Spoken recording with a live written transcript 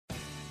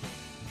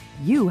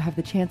you have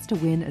the chance to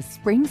win a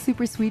spring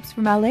super sweeps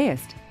from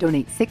LAist.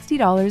 Donate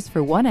 $60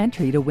 for one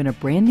entry to win a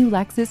brand new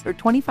Lexus or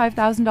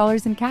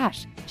 $25,000 in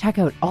cash. Check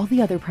out all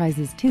the other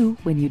prizes too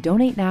when you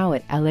donate now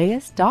at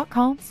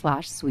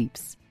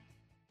laist.com/sweeps.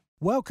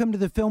 Welcome to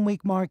the Film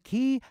Week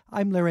Marquee.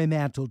 I'm Larry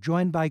Mantle,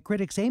 joined by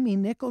critics Amy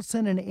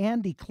Nicholson and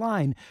Andy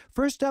Klein.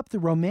 First up, the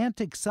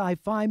romantic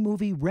sci-fi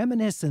movie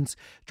Reminiscence,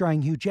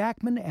 starring Hugh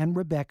Jackman and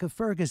Rebecca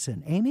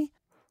Ferguson. Amy?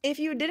 If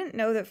you didn't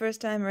know that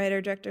first-time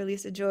writer-director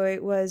Lisa Joy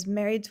was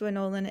married to a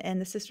Nolan and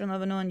the sister-in-law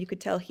of a Nolan, you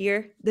could tell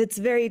here. It's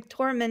very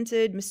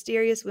tormented,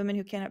 mysterious women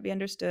who cannot be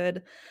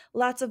understood.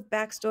 Lots of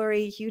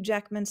backstory, Hugh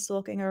Jackman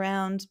sulking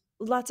around,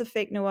 lots of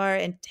fake noir,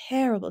 and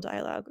terrible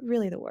dialogue.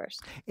 Really the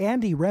worst.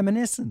 Andy,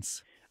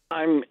 Reminiscence.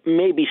 I'm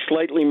maybe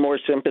slightly more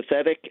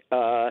sympathetic.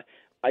 I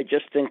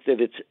just think that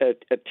it's a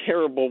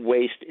terrible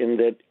waste in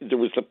that there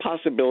was the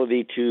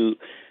possibility to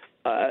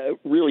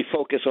really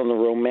focus on the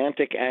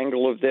romantic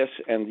angle of this,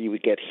 and you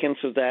would get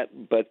hints of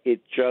that, but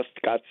it just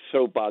got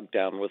so bogged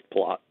down with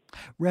plot.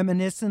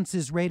 Reminiscence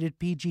is rated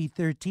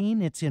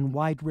PG-13. It's in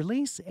wide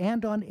release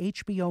and on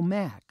HBO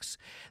Max.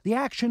 The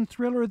action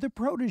thriller The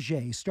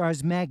Protégé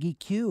stars Maggie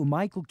Q,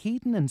 Michael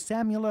Keaton, and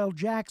Samuel L.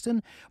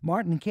 Jackson.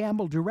 Martin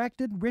Campbell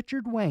directed.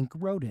 Richard Wenk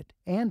wrote it.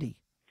 Andy?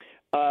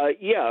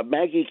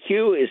 Maggie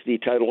Q is the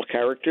title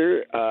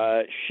character.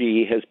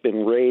 She has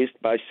been raised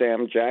by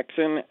Sam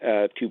Jackson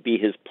to be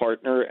his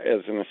partner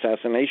as an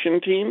assassination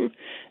team.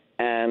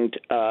 And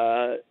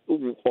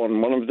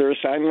on one of their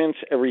assignments,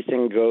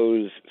 everything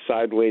goes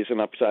sideways and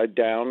upside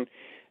down,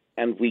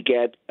 and we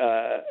get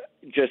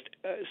just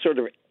sort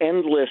of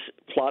endless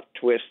plot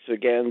twists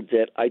again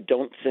that I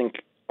don't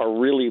think are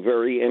really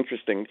very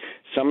interesting.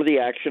 Some of the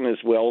action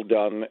is well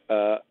done,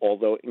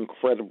 although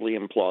incredibly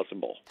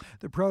implausible.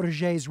 The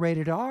Protégé is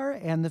rated R,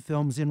 and the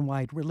film's in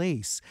wide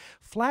release.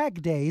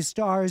 Flag Day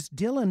stars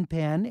Dylan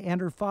Penn and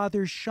her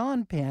father,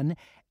 Sean Penn.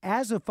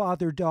 As a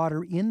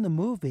father-daughter in the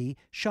movie,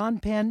 Sean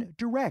Penn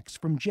directs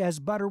from Jez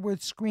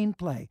Butterworth's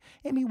screenplay.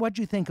 Amy, what'd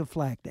you think of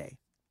Flag Day?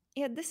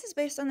 Yeah, this is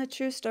based on the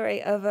true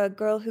story of a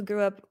girl who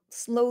grew up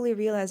slowly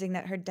realizing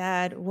that her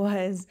dad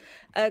was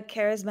a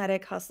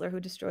charismatic hustler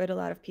who destroyed a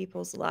lot of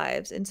people's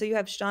lives. And so you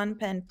have Sean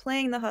Penn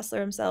playing the hustler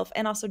himself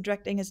and also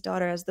directing his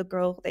daughter as the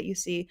girl that you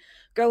see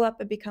grow up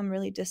and become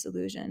really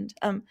disillusioned.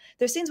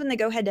 There's scenes when they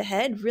go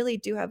head-to-head really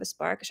do have a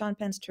spark. Sean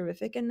Penn's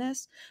terrific in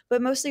this,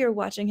 but mostly you're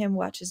watching him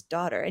watch his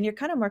daughter. And you're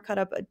kind of more caught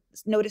up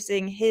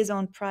noticing his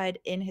own pride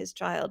in his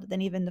child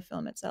than even the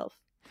film itself.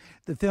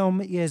 The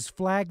film is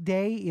Flag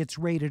Day. It's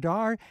rated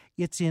R.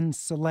 It's in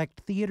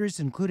select theaters,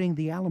 including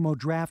the Alamo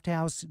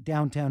Drafthouse,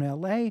 downtown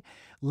L.A.,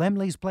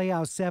 Laemmle's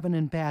Playhouse 7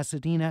 in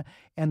Pasadena,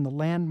 and the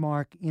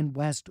Landmark in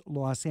West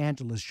Los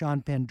Angeles.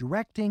 Sean Penn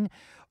directing,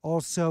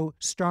 also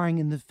starring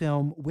in the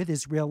film with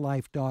his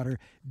real-life daughter,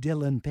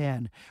 Dylan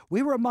Penn.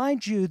 We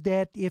remind you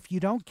that if you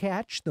don't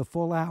catch the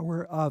full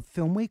hour of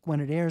Film Week when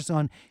it airs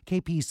on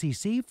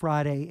KPCC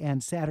Friday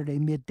and Saturday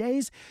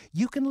middays,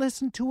 you can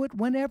listen to it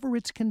whenever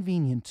it's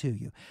convenient to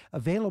you.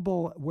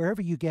 Available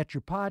wherever you get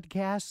your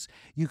podcasts.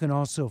 You can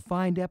also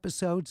find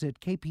episodes at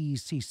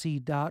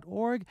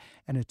kpecc.org,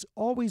 and it's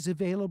always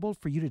available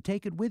for you to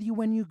take it with you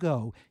when you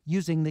go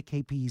using the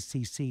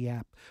KPCC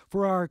app.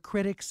 For our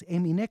critics,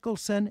 Amy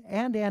Nicholson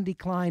and Andy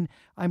Klein,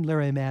 I'm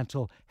Larry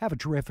Mantle. Have a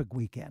terrific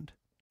weekend.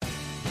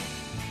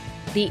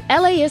 The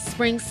LAist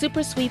Spring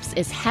Super Sweeps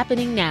is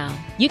happening now.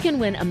 You can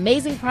win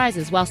amazing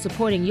prizes while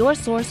supporting your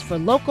source for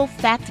local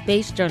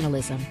fact-based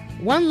journalism.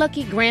 One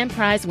lucky grand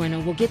prize winner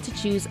will get to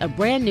choose a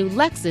brand new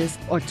Lexus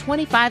or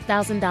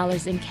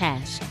 $25,000 in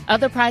cash.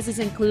 Other prizes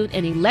include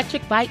an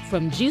electric bike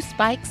from Juice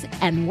Bikes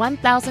and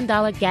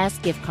 $1,000 gas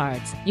gift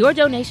cards. Your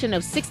donation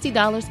of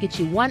 $60 gets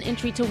you one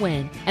entry to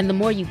win, and the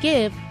more you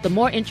give, the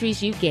more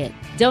entries you get.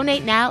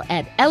 Donate now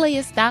at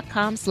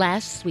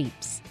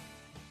laist.com/sweeps.